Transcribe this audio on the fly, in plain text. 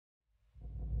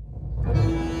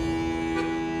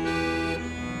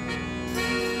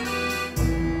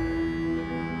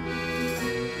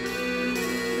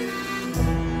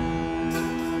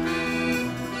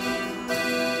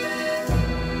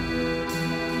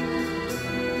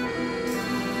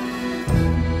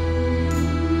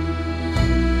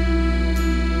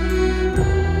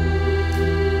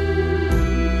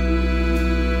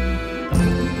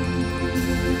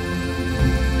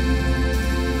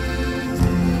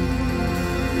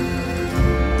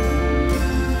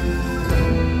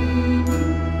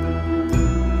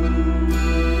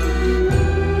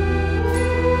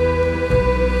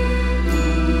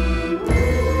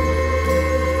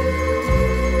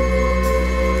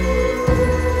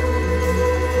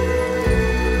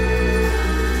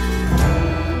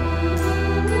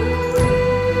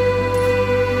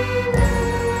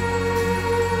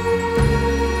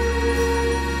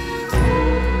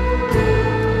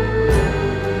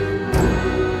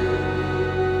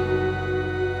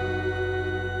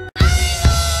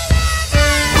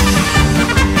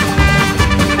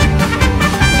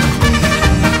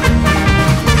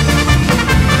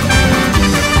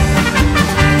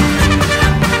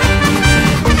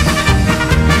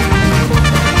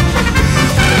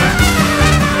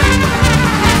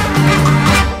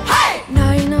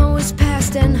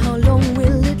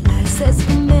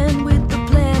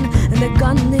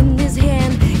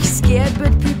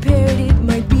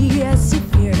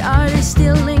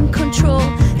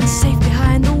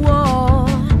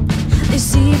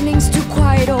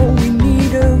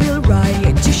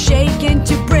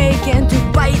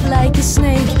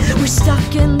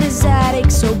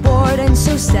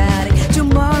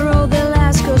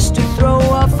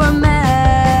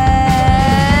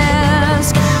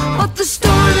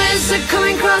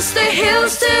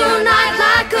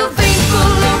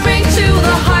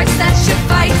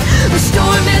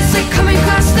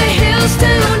hills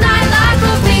tonight like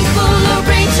a painful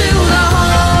rain to the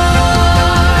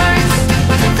hearts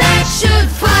that should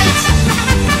fight.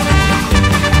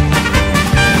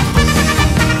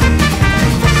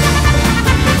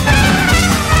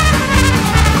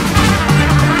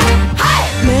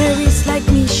 Mary's like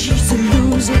me, she's a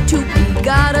loser to be.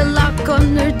 Got a lock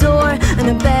on her door and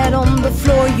a bed on the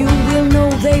floor. You will know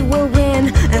they will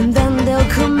win and then they'll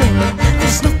come in.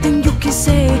 There's nothing you can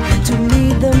say to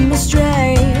lead them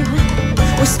astray.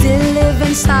 We still live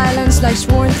in silence like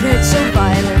sworn threats of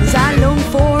violence. I long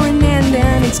for an end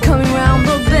and it's coming round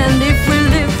the bend. If we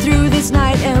live through this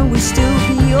night and we still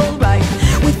be alright,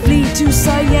 we flee to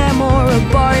Siam or a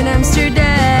bar in Amsterdam.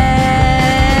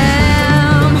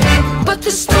 But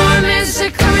the storm is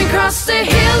coming across the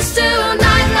hills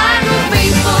tonight like a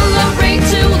painful rain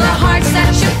to the hearts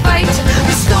that you fight.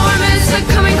 The storm is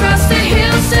coming across the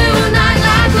hills tonight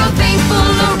like a painful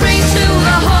rain to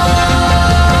the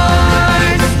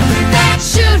hearts that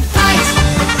should fight.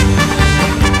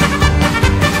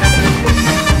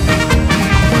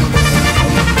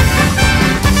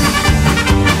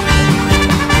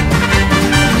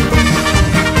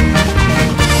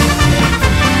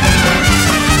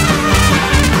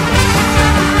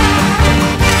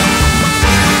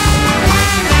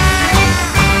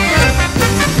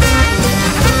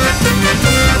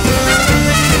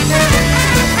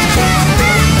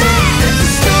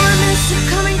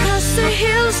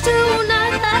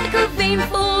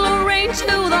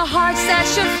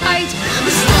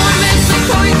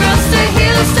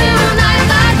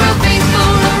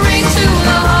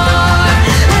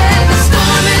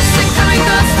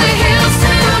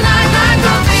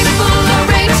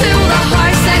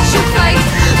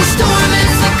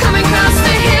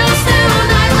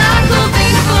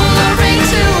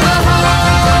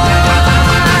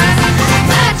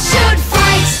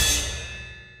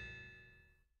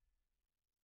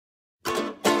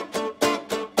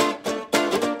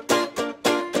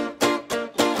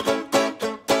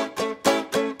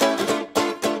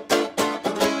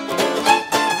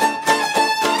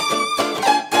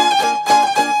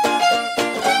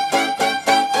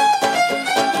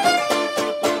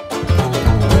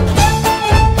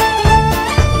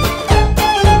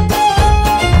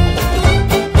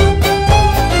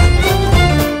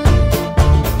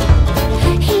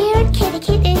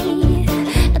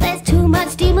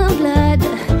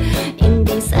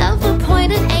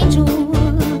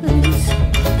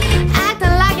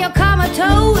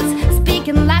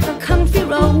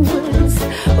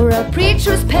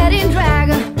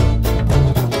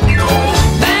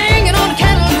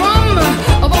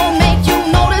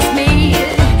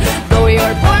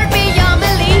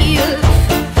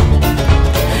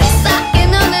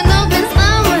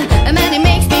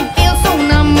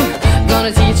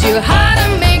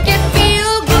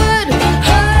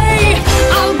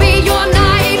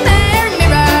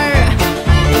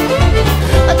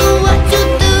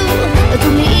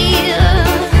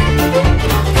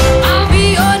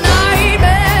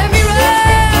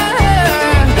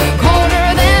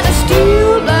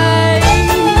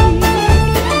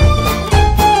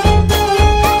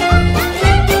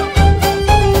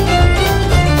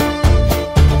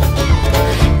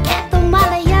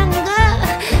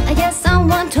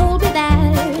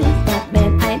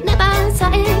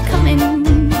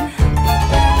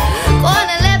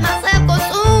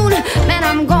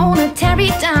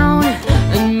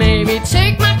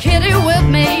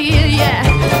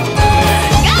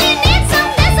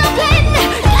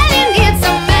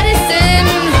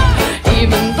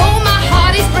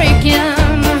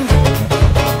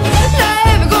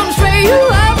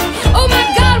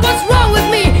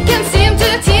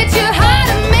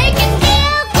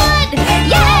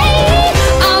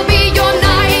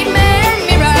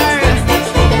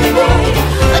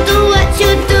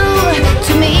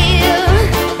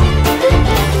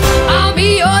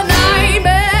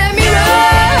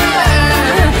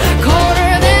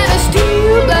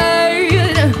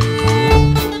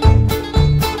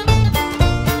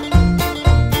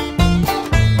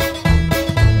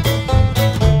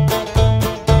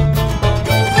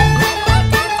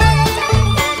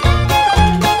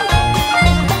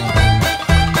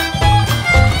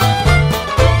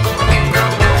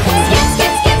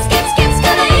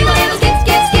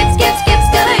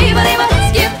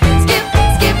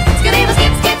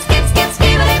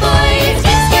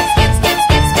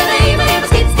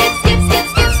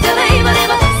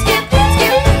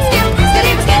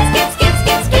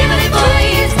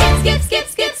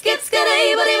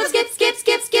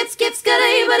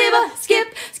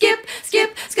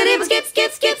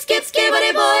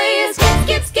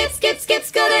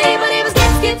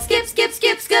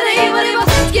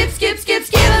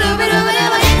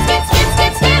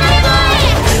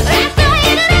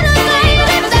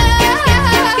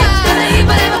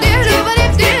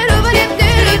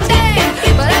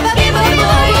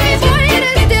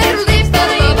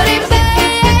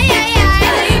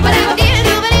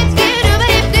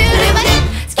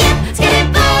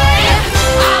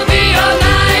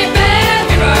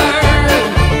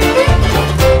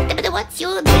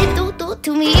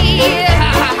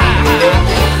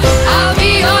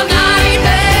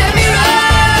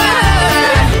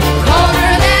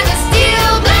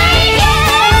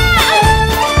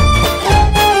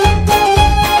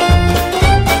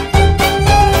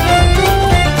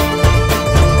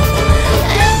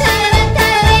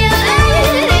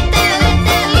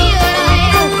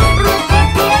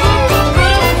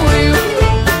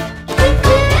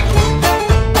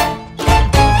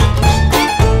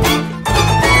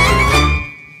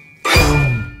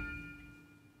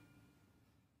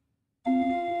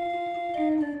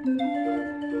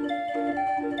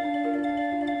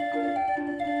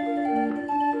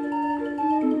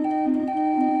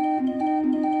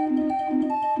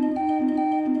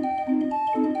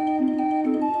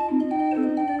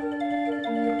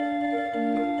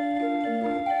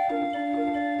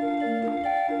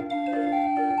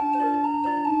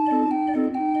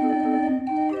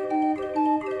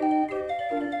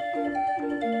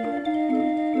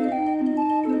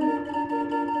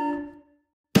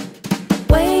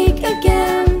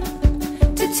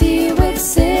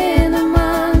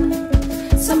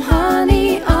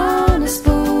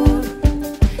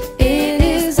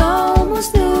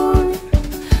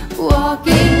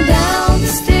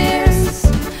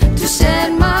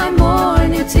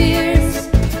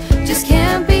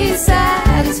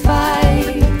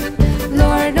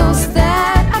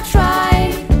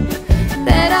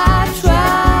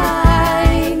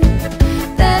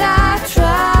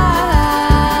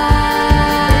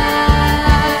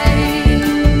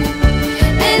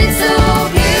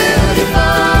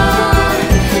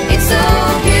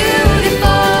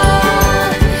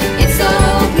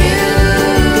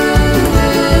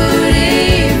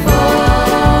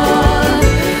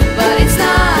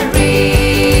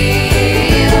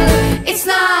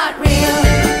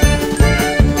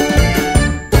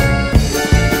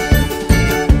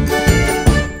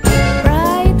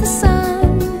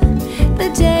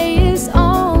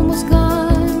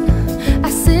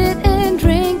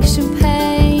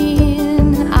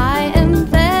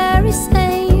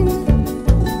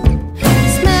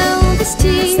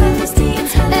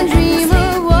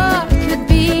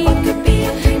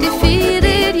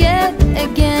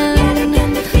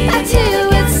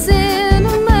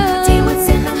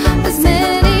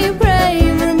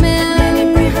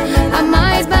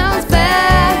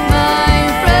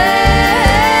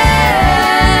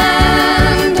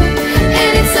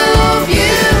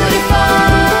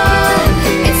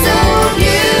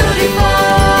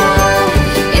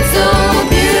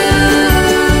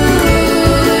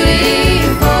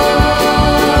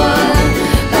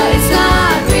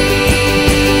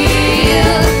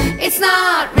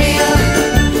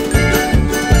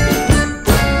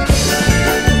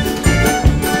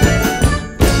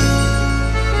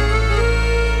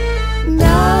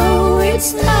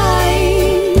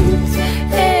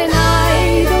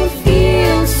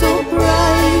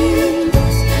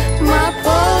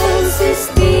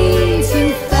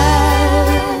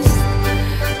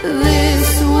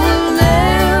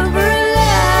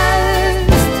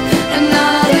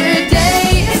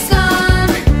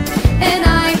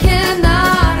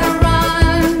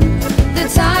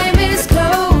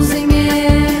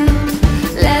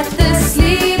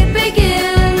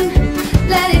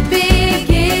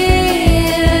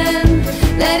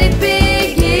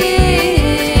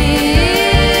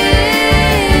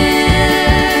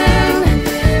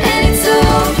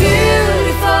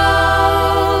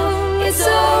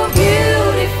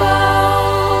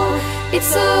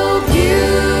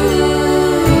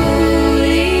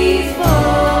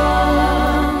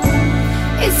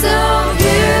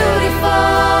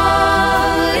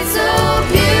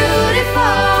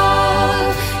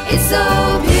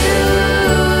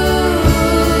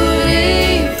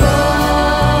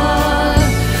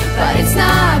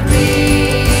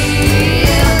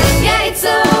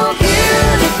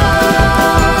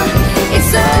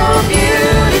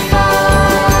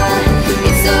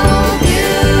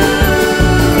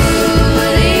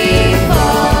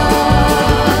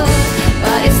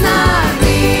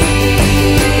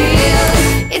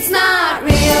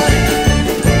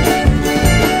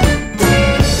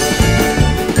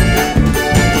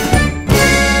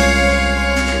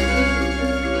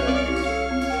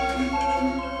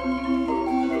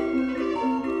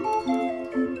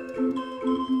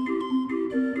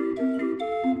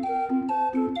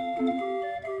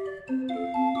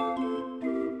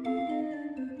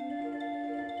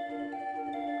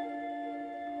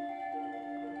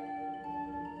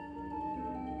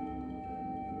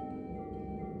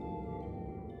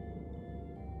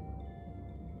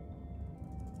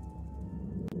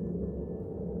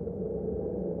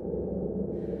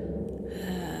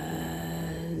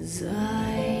 As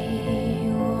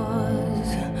I was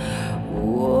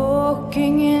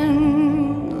walking in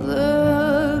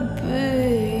the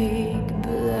big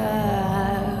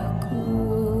black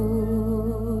woods.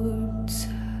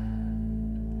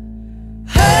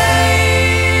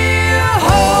 Hey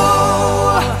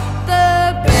ho, the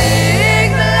big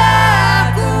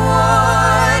black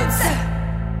woods.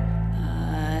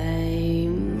 I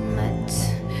met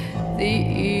the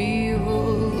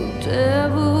evil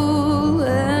devil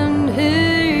and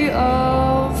he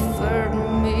offered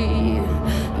me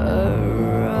a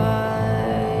ride.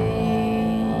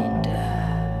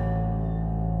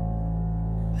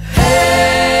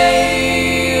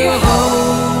 Hey ho,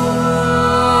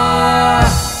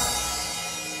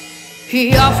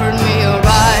 he offered me a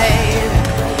ride.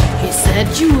 He said,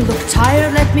 you look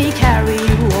tired, let me carry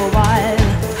you a while.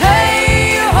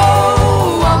 Hey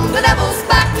ho, on the devil's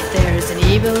back there's an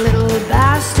evil little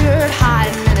bastard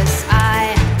hiding in his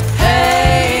eye.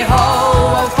 Hey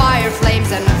ho, fire,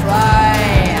 flames and fry.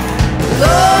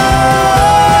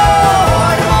 Lord,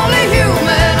 I'm only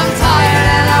human, I'm tired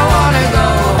and I wanna go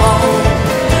home.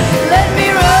 Let me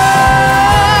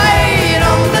ride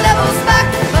on the devil's back,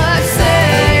 but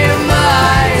save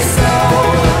my soul,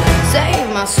 save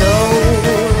my soul.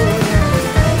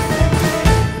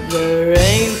 The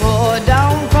rain poured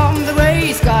down from the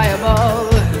gray sky above.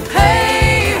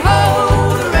 Hey ho,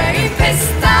 the rain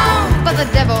pissed down, but the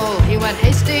devil, he went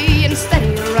hasty and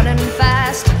steady, running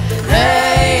fast.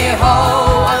 Hey ho,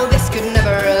 oh, this could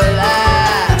never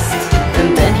last. And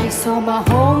then he saw my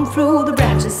home through the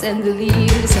branches and the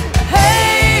leaves.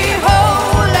 Hey ho,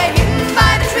 lay hidden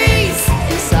by the trees,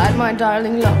 beside my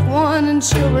darling loved one and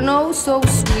children oh so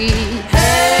sweet.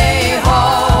 Hey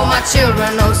ho, my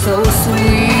children oh so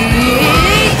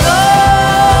sweet.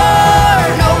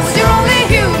 Lord knows you're only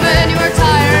human, you are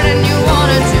tired and you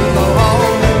wanted to go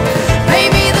home. Pay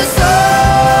me the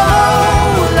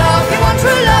soul of your one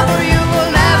true lover, you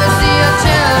will never see your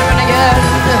children again.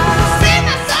 Save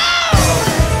my soul,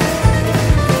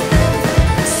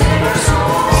 save our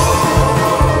soul,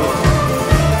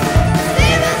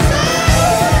 save our soul,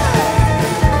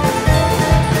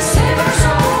 save our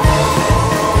soul.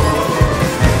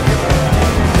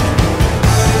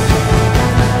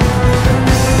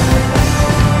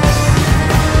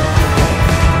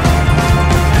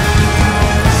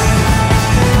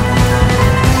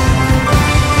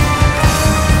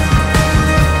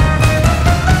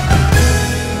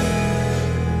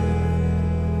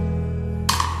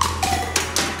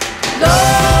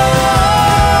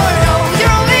 Lord knows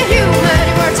you're only human,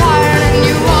 you are tired and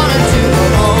you wanted to go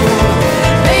home.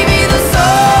 Pay me the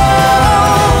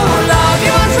soul of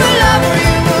your one true lover,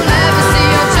 you will never see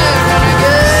your children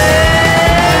again.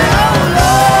 Oh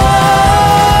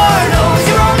Lord knows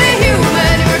you're only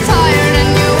human, you are tired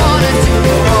and you wanted to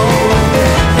go home.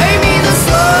 Pay me the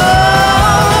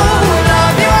soul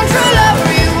of your one true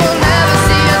lover, you will never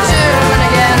see your children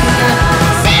again.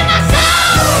 Save my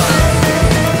soul,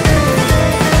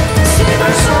 save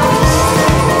our soul,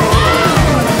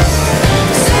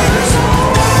 save our soul.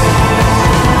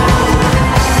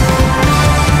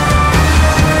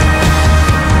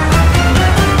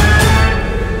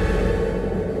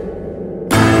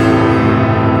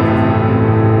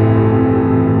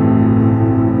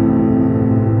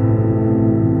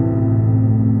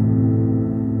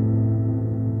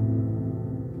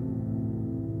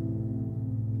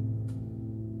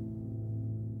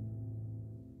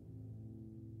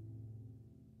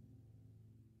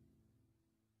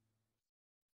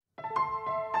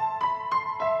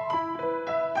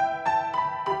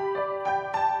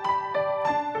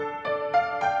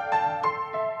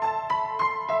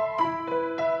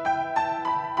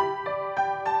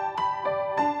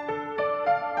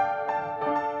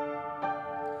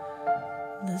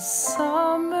 The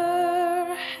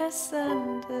summer has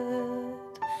ended,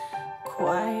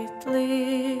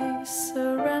 quietly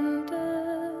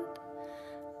surrendered,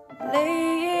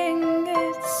 laying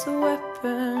its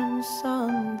weapons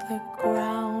on the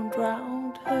ground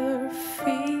round her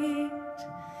feet.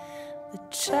 The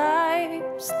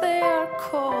chimes they are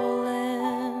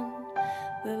calling,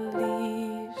 the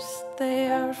leaves they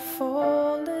are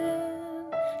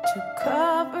falling to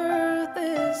cover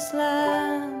this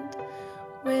land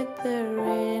with their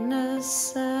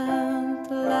innocent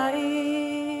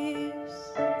lives.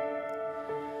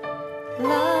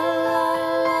 La la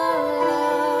la la,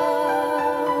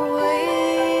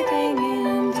 wading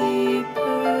in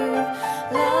deeper.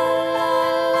 La la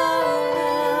la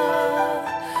la,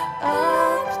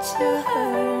 up to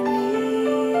her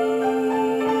knees.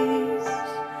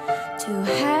 Two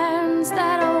hands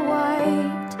that are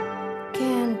white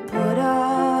can put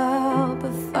up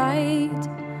a fight,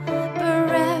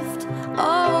 bereft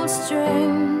all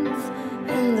strength,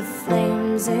 and the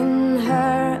flames in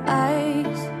her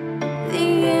eyes. The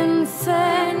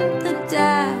infant, the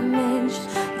damaged,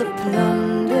 the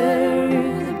plunder,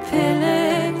 the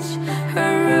pillage,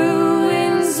 her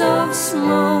ruins of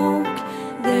smoke,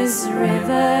 this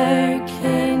river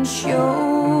can show.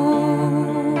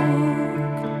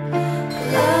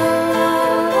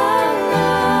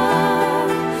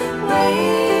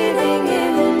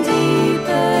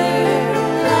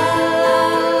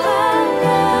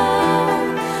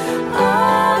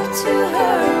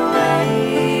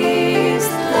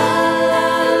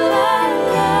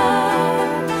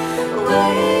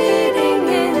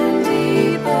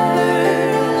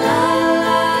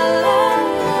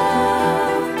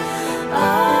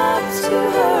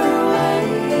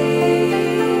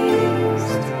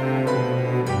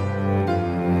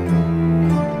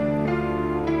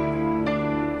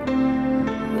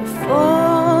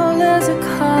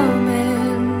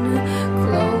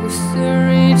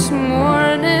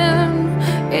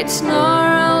 It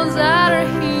snarls at her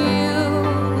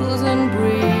heels and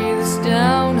breathes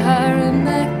down her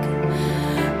neck.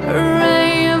 A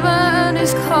raven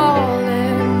is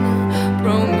calling,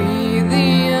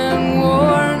 Promethean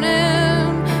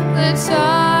warning. The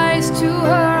ties to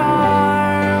her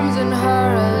arms and her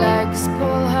legs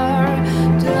pull her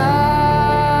down.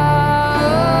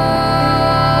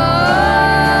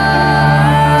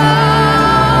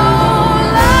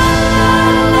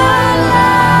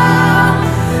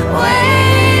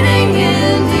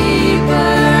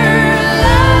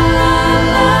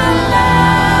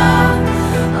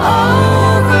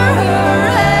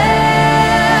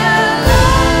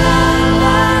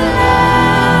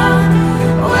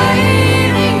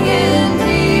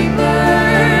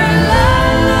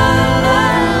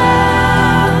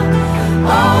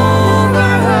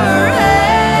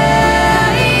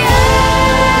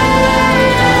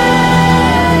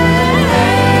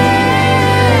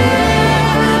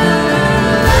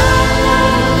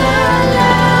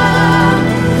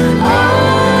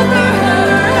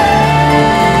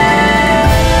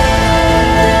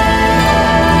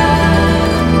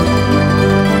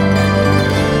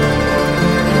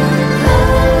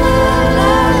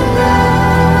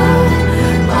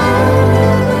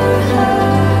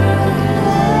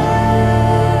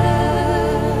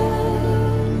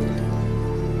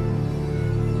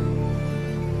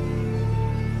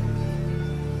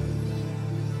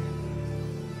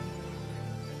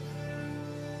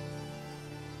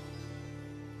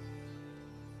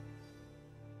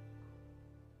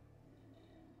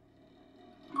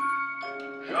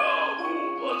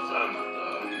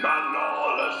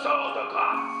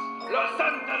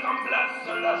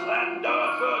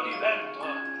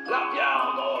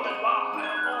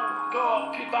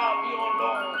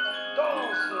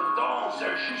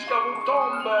 Jusqu'à vous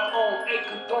tombe en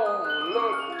écoutant le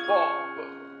pop.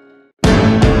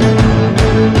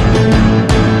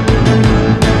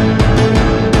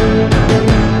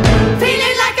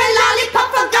 Feeling like a lollipop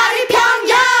from Gary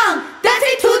Pyongyang,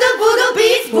 dancing to the voodoo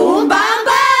beats, boom bam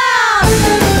bam.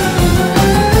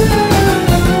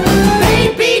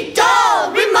 Baby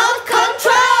doll, remote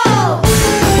control.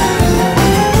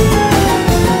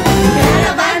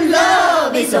 Caravan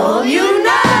love is all you know.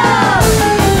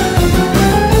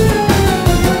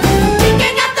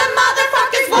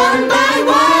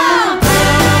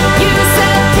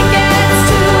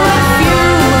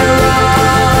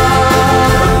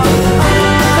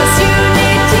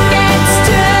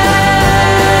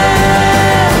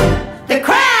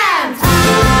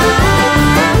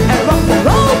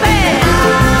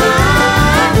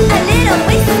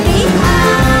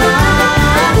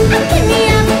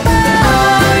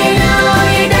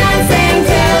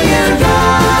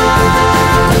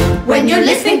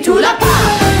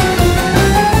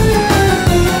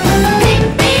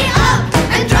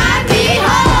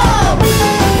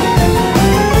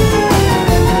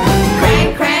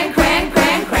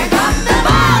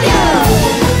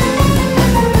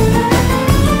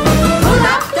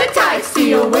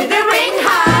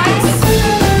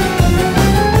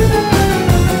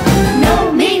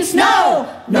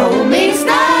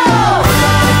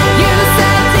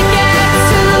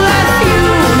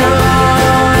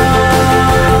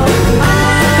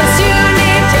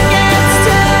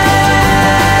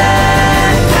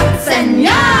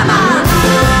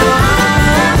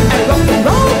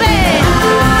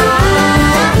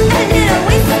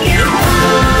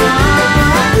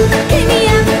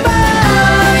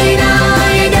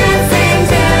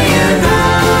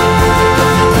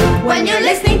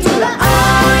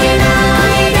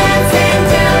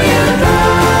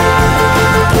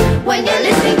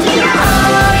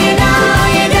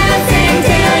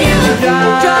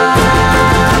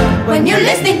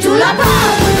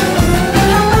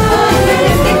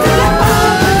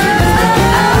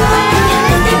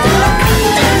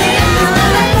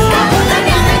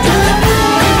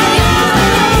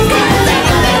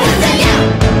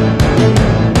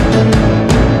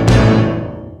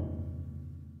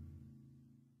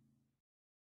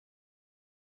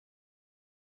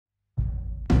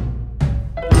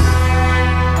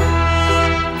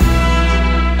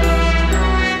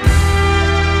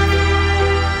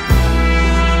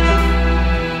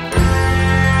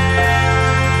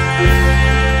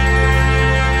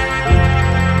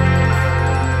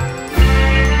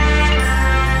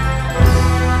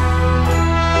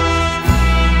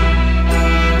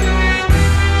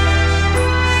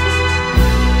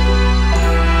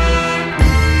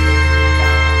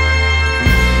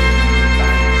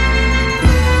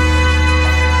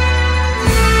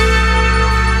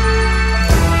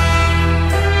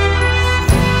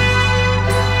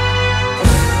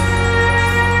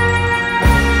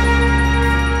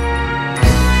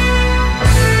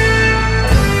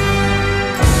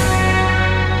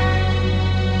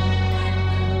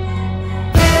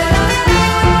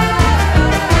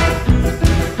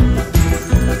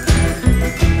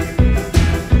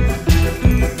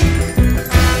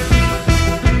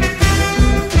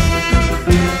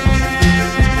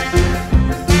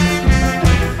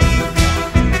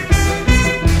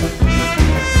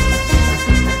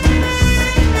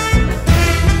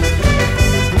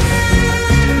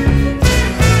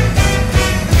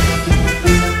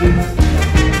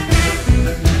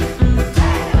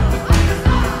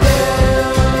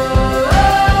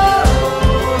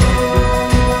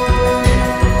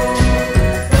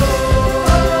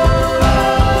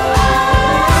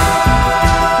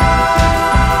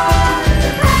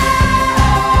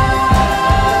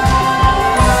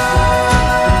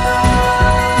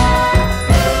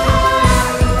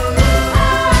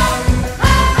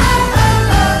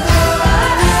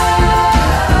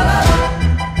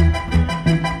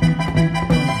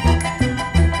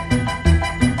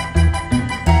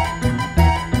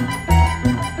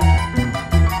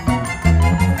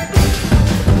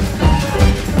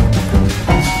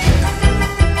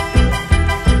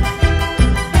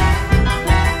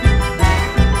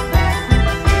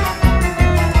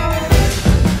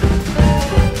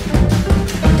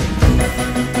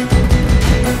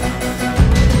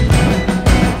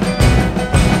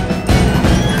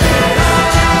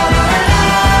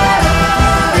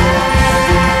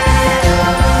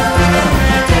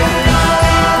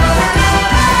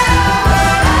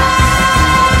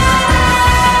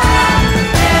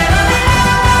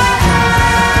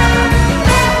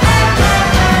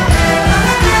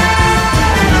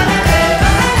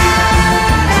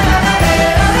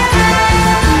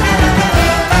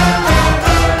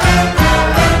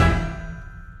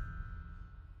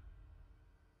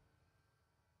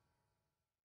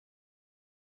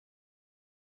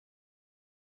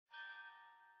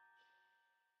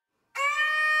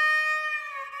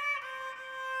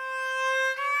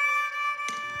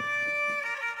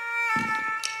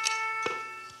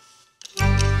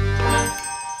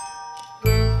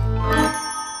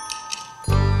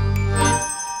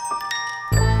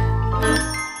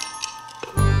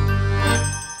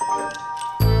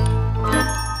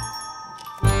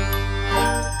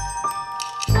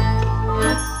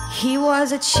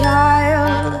 was a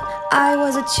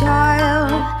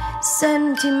child,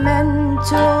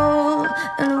 sentimental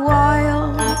and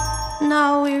wild.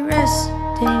 Now we're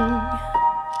resting,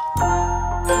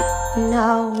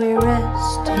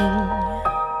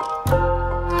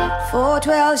 For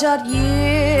 12 short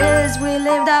years we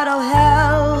lived out of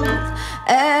health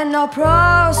and now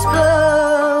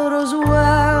prospered as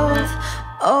wealth.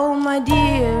 Oh my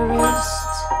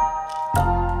dearest,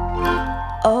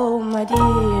 oh my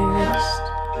dearest,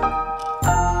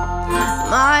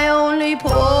 my only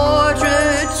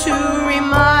portrait to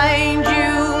remind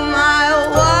you, my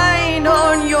wine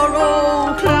on your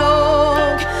old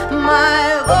cloak,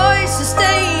 my voice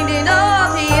sustained in a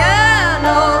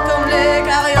piano comme les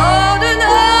carillons de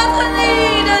notre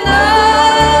nid de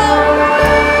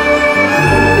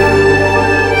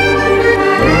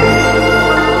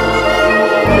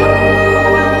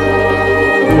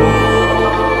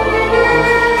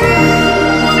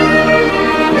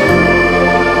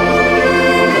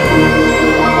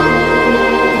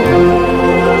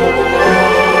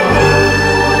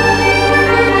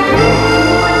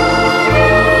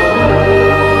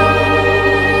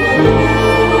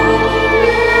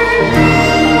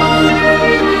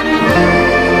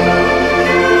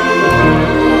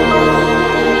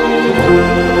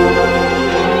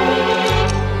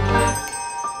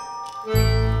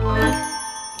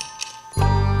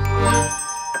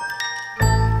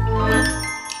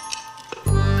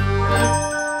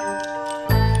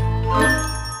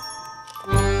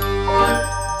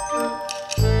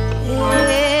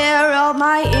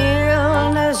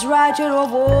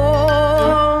of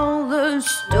all the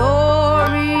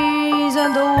stories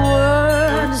and the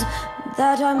words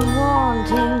that I'm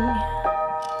wanting,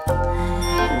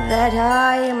 that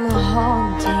I am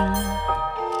haunting.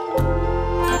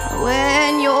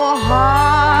 When your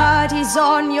heart is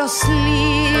on your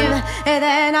sleeve,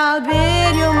 then I'll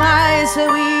bid you my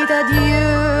sweet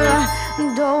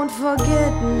adieu. Don't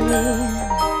forget me,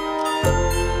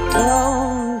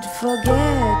 don't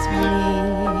forget me.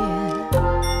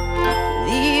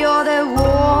 The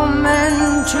woman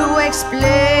to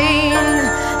explain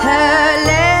her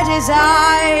letters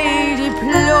I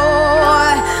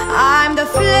deplore. I'm the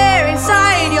flare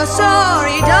inside your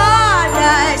sorry dark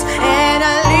eyes, and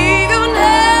I'll leave you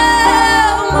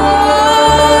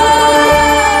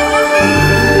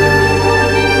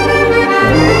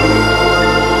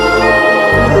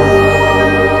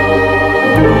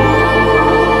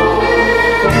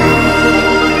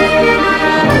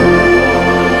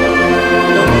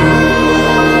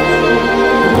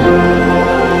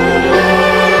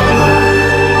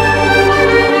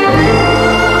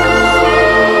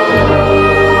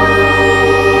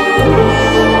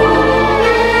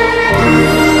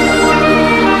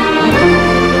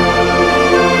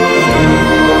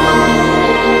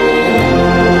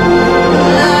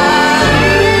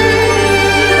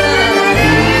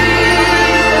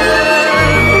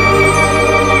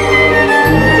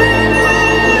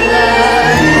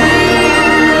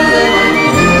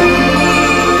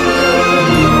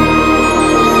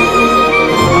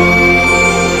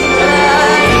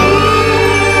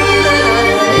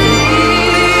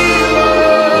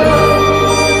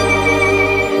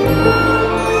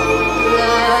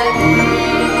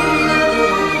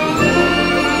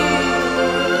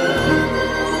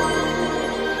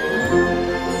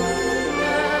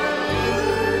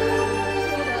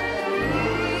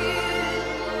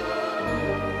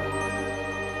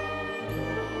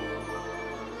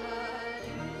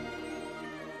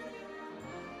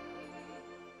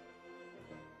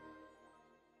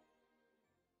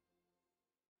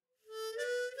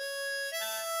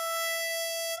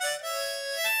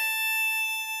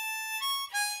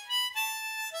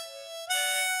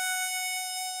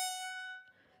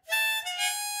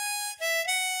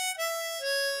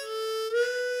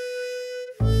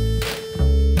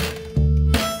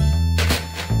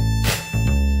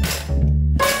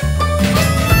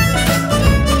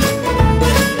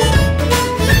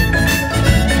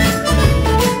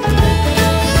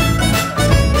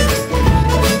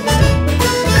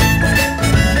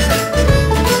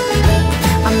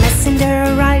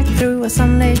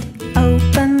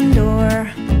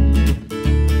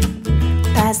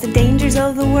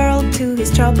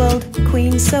troubled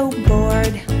queen so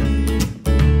bored,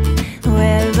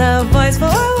 with a voice for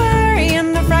worry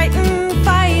in the frightened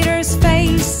fighter's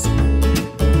face.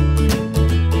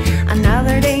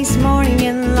 Another day's mourning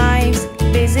in life's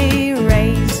busy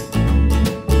race.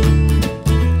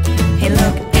 He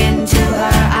looked into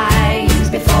her eyes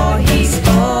before he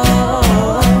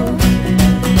spoke.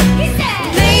 He said,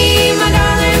 "Play, my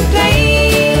darling,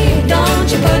 play. Don't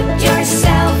you put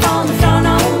yourself on the throne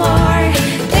no more.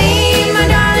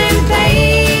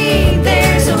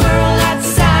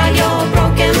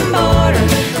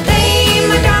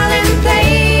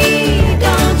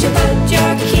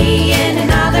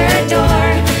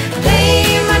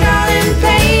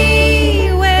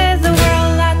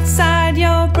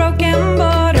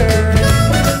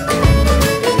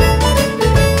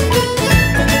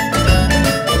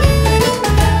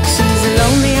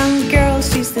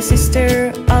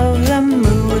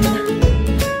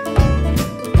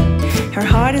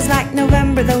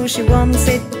 she wants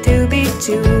it to be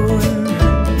tuned. Ooh,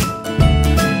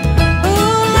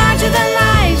 larger than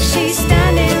life, she's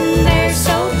standing there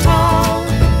so tall.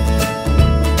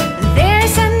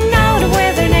 There's a note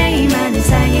with her name and it's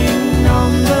hanging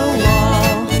on the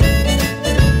wall.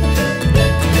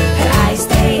 Her eyes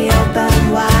stay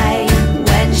open wide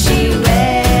when she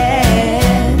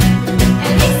read.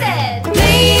 And he said,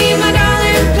 play, my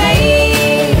darling,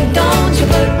 play. Don't you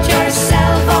put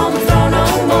yourself on the throne no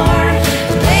more.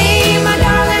 Play, my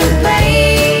darling,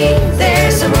 play.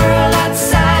 There's a world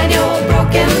outside your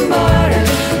broken border.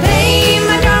 Play,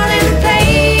 my darling,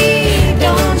 play.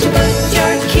 Don't you put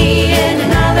your key in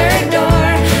another door.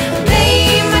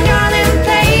 Play, my darling,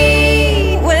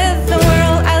 play. With the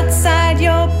world outside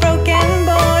your broken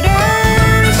borders.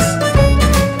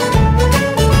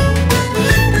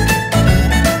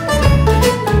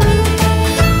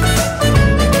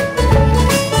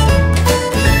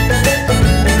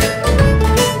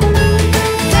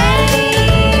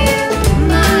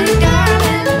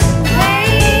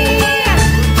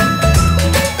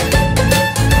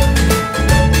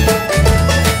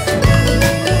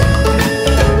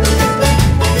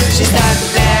 She's stuck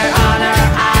there on her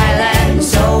island,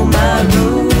 so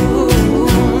maroon.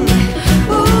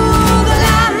 Ooh, the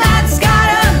limelight's got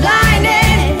her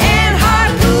blinded and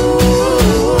harpoon.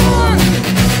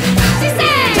 She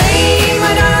said, play,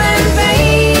 my darling,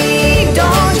 play.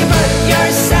 Don't you put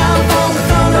yourself on the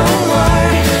throne no more.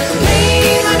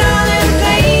 Play, my darling,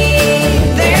 play.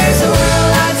 There's a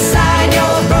world outside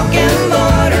your broken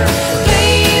border.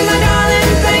 Play, my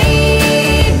darling,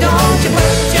 play. Don't you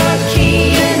put your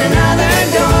key in another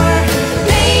door.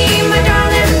 Play, my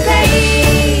darling, play.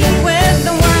 With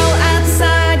the world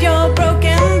outside your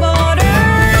broken borders.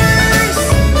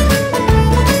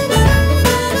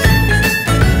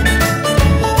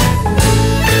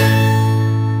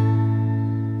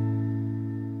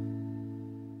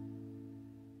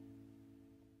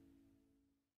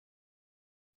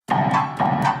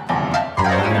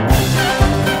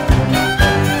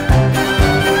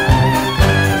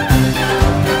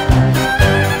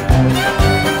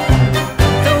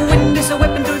 The wind is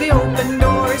whipping through the open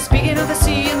doors, speaking of the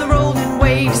sea and the rolling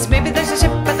waves. Maybe there's a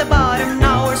ship at the bottom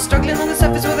now, or struggling on the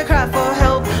surface with a cry for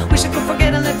help. Wish I could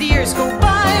forget and let the years go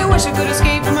by. Wish I could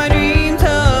escape from my dreams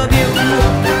of you.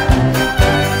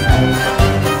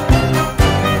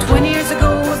 20 years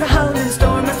ago was a howling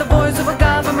storm, as the voice of a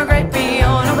god from a great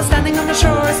beyond. I was standing on the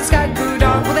shore as the sky grew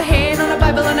dark, with a hand on a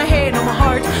Bible and a hand on my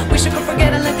heart. Wish I could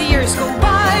forget and let the years go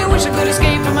by. Wish I could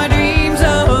escape from my dreams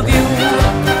of you.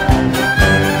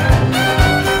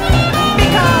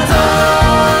 Because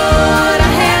all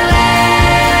I have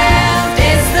left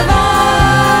is the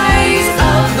voice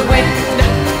of the wind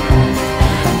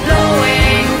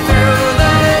blowing through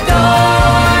the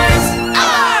doors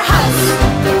of our house.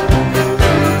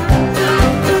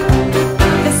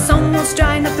 The sun was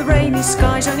drying up the rainy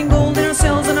sky, shining gold in our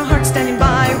sails and our hearts standing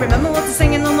by. Remember what they're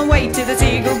singing on the way to the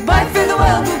sea. Goodbye,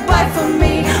 farewell, goodbye for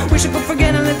me. Wish I could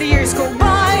forget and let the years go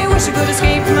by. Wish I could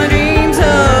escape from my dreams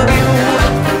of you.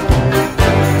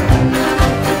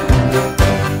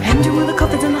 Empty were the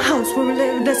coffins in the house where we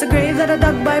lived. There's a grave that I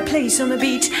dug by a place on the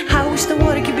beach. How I wish the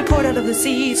water could be poured out of the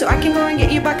sea, so I can go and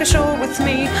get you back ashore with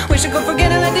me. Wish I could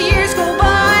forget and let the years go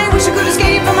by. Wish I could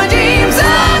escape from my dreams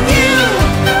of you.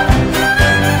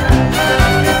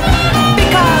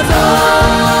 Because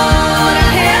all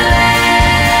I have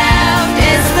left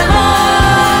is the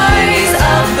voice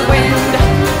of the wind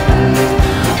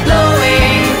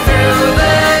blowing through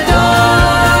the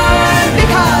doors.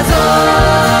 Because all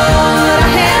I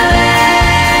have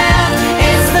left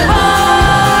is the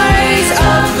voice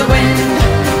of the wind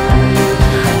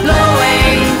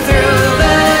blowing through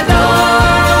the door.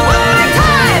 One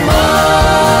time,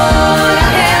 all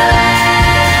I have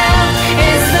left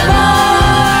is the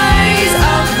voice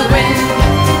of the wind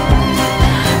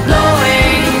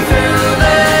blowing through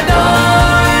the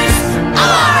doors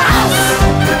of our house.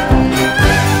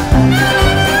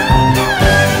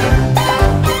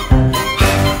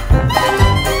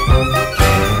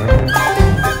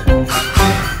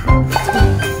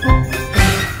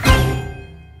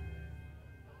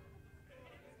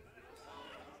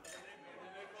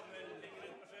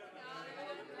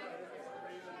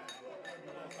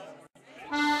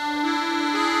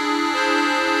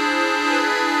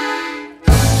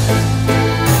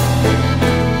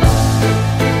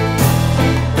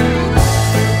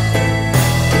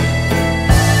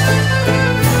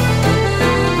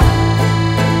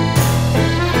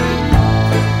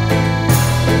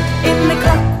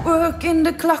 In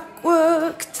the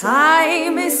clockwork,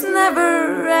 time is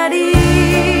never ready.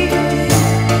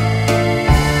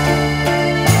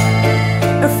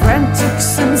 A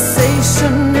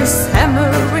sensation is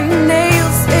hammering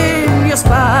nails in your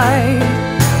spine.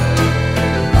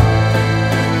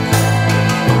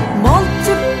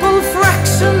 Multiple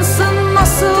fractions and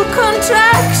muscle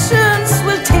contractions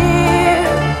will tear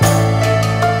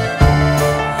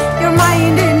your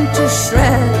mind into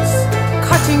shreds,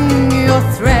 cutting your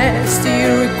threads. Do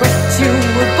you regret you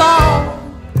were born?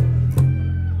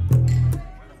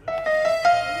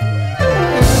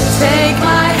 Take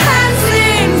my hands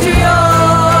into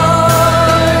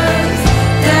yours,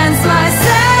 dance my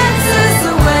senses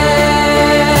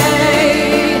away.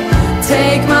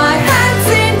 Take my hands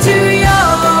into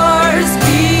yours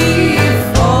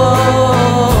before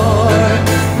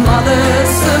Mother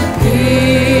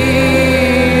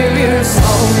Superior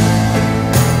soul.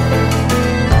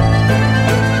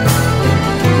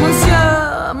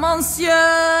 Monsieur,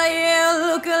 Monsieur, you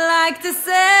look like the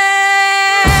saint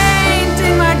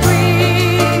in my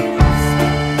dreams,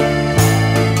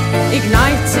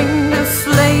 igniting the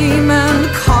flame and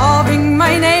carving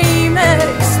my name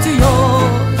next to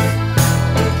yours.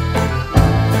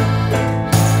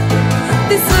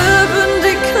 This urban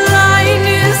decline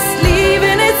is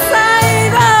leaving its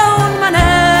scythe on my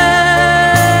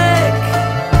neck,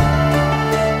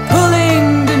 pulling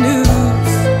the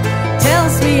noose,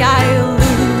 tells me I'll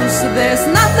lose. There's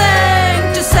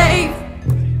nothing to save.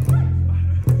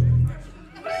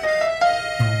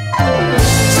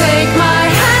 Take my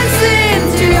hands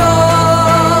into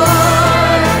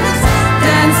yours,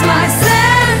 dance my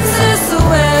senses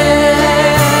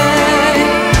away.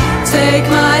 Take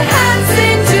my hands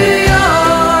into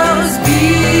yours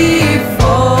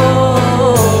before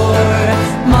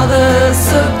Mother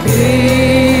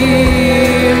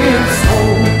Superior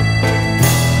soul.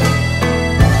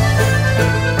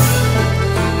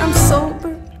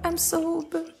 I'm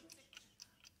sober,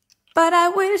 but I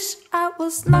wish I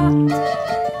was not.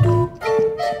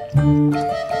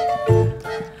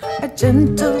 A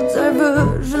gentle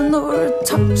diversion or a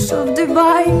touch of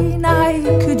divine I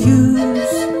could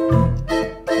use.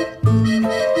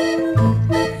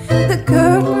 The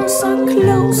curtains are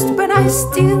closed, but I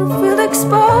still feel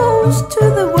exposed to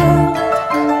the world.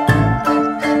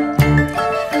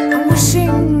 I'm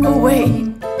wishing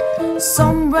away,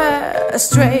 somewhere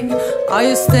astray. Are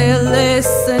you still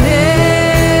listening?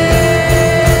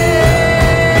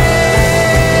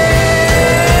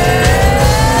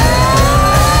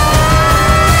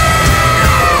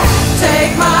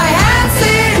 Take my hands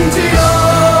into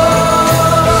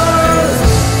yours,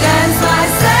 dance my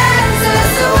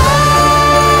senses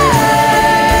away.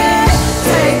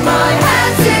 Take my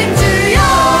hands into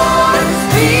yours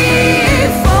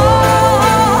before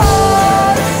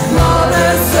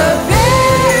Mother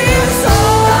Superior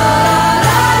soul.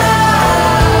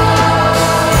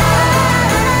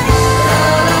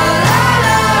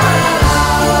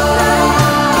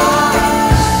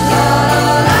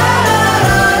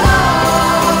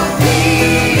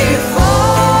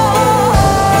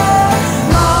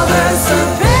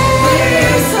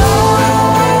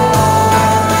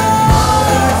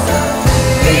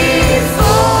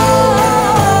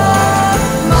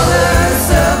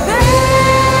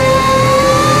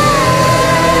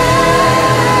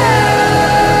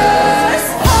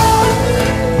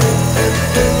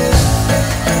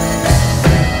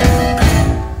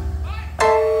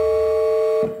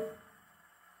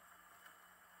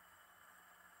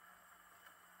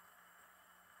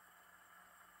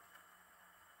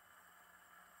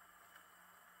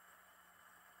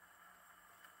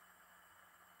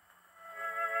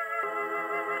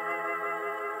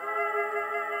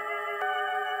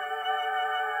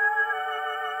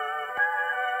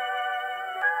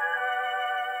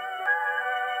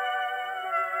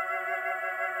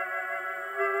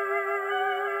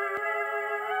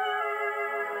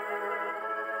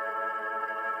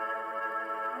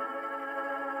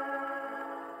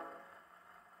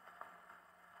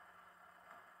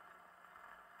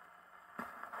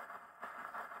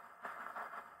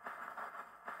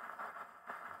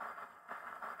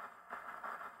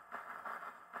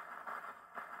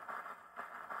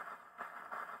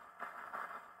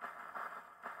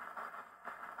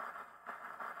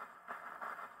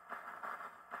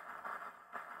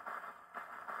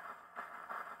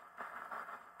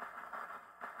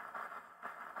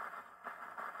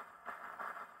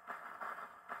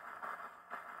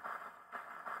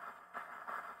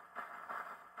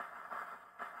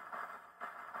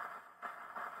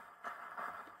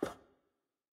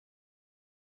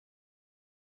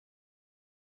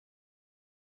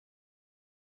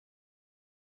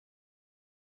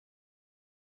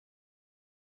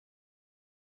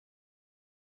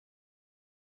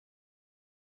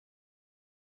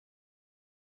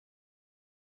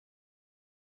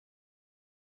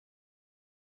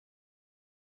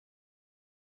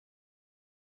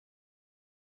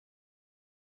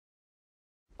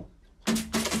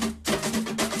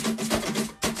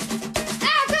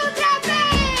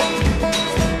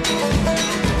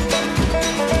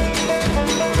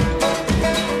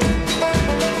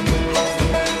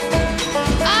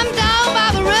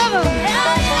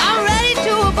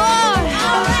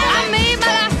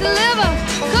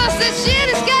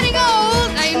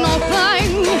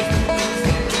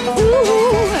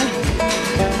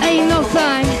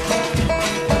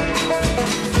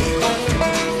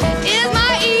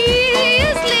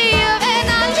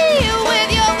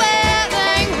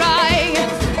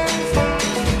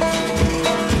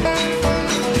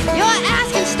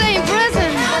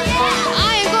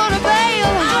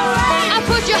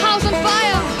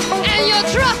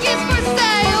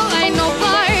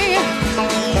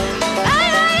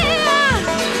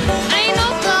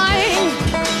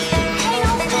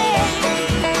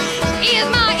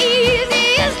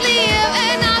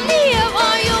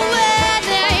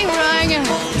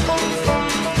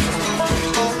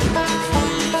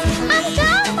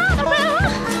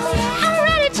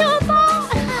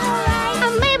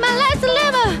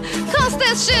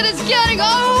 this shit is getting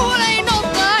old. Ain't no